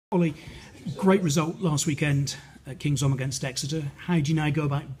Ollie, great result last weekend at Kingsholm against Exeter. How do you now go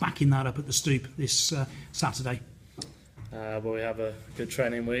about backing that up at the Stoop this Saturday? Well, we have a good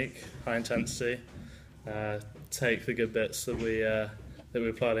training week, high intensity. Take the good bits that we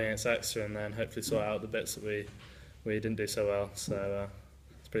applied against Exeter, and then hopefully sort out the bits that we didn't do so well. So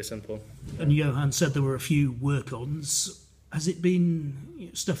it's pretty simple. And Johan said there were a few work-ons. Has it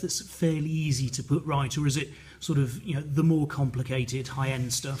been stuff that's fairly easy to put right, or is it sort of the more complicated,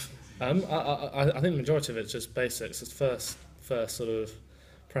 high-end stuff? I think the majority of it's just basics. It's first sort of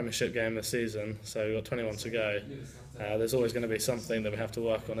Premiership game of the season, so we've got 21 to go. There's always going to be something that we have to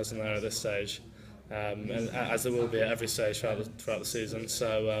work on, isn't there, at this stage? And as there will be at every stage throughout the season.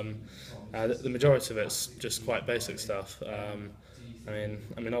 So the majority of it's just quite basic stuff. I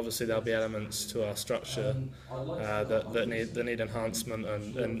mean, obviously there'll be elements to our structure that need enhancement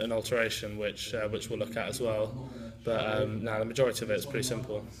and alteration, which we'll look at as well. But no, the majority of it is pretty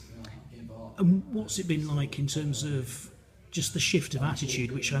simple. And what's it been like in terms of just the shift of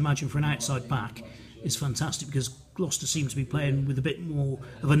attitude, which I imagine for an outside back is fantastic, because Gloucester seems to be playing with a bit more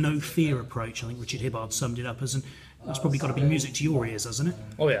of a no-fear approach. I think Richard Hibbard summed it up as, and that's probably got to be music to your ears, hasn't it?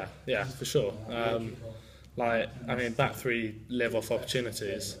 Oh yeah, for sure. Back three live off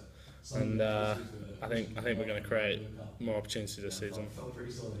opportunities, and I think we're going to create more opportunities this season.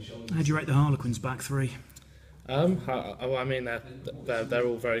 How do you rate the Harlequins back three? They're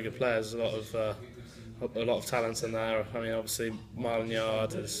all very good players. There's a lot of talent in there. I mean, obviously Marlon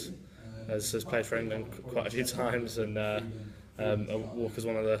Yard has played for England quite a few times, and Walker's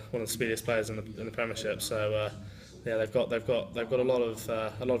one of the speediest players in the Premiership. So they've got a lot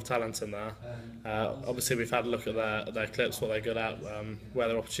of talent in there. Obviously, we've had a look at their clips, what they're good at, where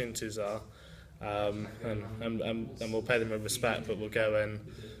their opportunities are, and we'll pay them with respect, but we'll go in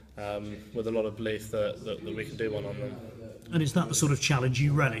with a lot of belief that we can do one on them. And is that the sort of challenge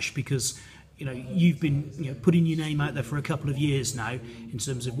you relish? Because you've been putting your name out there for a couple of years now in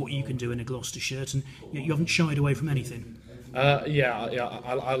terms of what you can do in a Gloucester shirt, and you haven't shied away from anything. I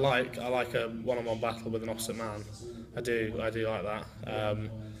like a one-on-one battle with an opposite man. I do like that,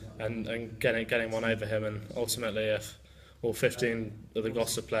 and getting one over him, and ultimately if all 15 of the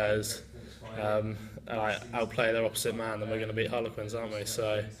Gloucester players outplay their opposite man, then we're going to beat Harlequins, aren't we?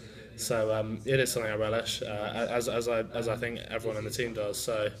 So it is something I relish, as I think everyone in the team does.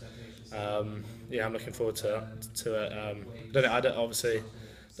 So I'm looking forward to it.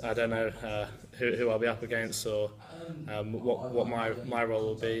 I don't know who I'll be up against, or what my role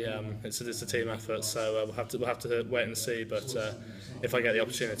will be. It's a team effort, so we'll have to wait and see. But if I get the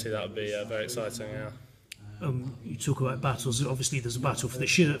opportunity, that would be very exciting. Yeah. You talk about battles. Obviously, there's a battle for the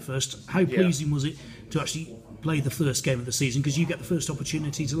shirt first. How pleasing was it to actually play the first game of the season, because you get the first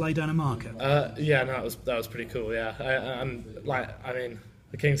opportunity to lay down a marker? That was pretty cool. Yeah,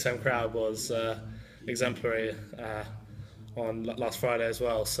 the Kingsholm crowd was exemplary on last Friday as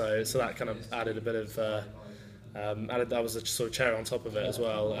well. So that kind of added a bit of that was a sort of cherry on top of it as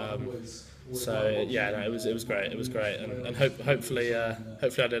well. It was great. It was great, and hopefully I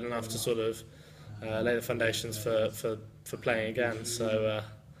did enough to sort of lay the foundations for playing again. So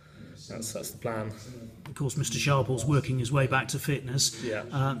that's the plan. Of course, Mr. Sharple's working his way back to fitness. Yeah.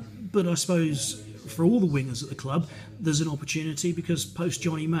 But I suppose for all the wingers at the club, there's an opportunity, because post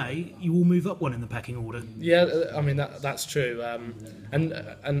Johnny May, you will move up one in the pecking order. Yeah, I mean that's true. And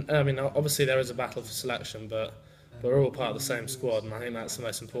I mean, obviously there is a battle for selection, but we're all part of the same squad, and I think that's the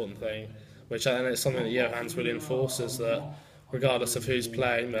most important thing. And it's something that Johan's really enforces, that regardless of who's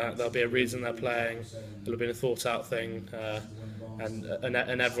playing, there'll be a reason they're playing. It'll be a thought-out thing, and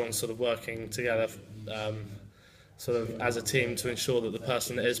everyone's sort of working together, sort of as a team, to ensure that the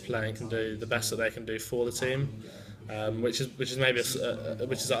person that is playing can do the best that they can do for the team, which is maybe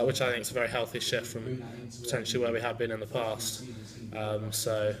which I think is a very healthy shift from potentially where we have been in the past. That's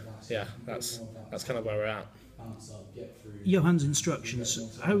kind of where we're at. Johan's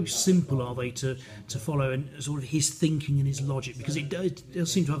instructions, how simple are they to follow, and sort of his thinking and his logic? Because it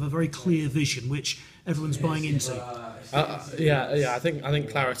does seem to have a very clear vision, which everyone's buying into. I think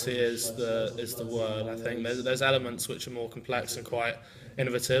clarity is the word. I think there's elements which are more complex and quite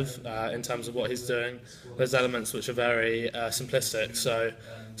innovative in terms of what he's doing. There's elements which are very simplistic. So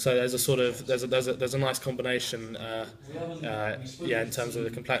there's a sort of there's a nice combination in terms of the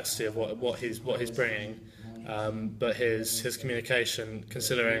complexity of what he's bringing. But his communication,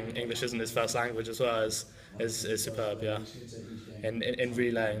 considering English isn't his first language as well, is superb. Yeah, in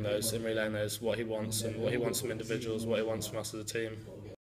relaying those what he wants, and what he wants from individuals, what he wants from us as a team.